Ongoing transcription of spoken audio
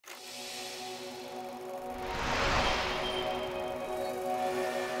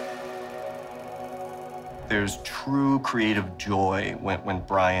there's true creative joy when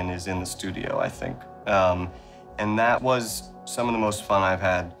Brian is in the studio, I think. And that was some of the most fun I've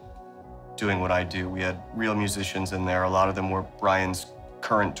had doing what I do. We had real musicians in there. A lot of them were Brian's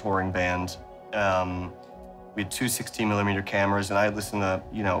current touring band. We had two 16mm cameras, and I listened to,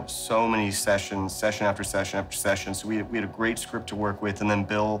 you know, so many sessions, session after session after session. So we had a great script to work with, and then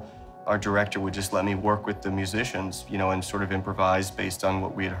Bill, our director, would just let me work with the musicians, you know, and sort of improvise based on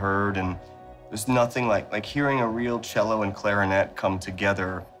what we had heard. And there's nothing like hearing a real cello and clarinet come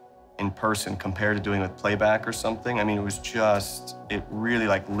together in person compared to doing it with playback or something. I mean, it was just, it really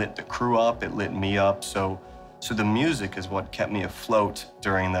like lit the crew up, it lit me up. So the music is what kept me afloat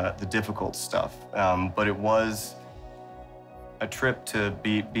during the difficult stuff. But it was a trip to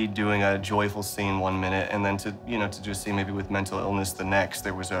be doing a joyful scene one minute and then to, you know, to just see maybe with mental illness the next.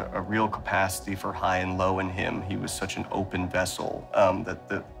 There was a real capacity for high and low in him. He was such an open vessel that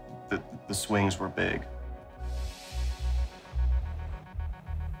the swings were big.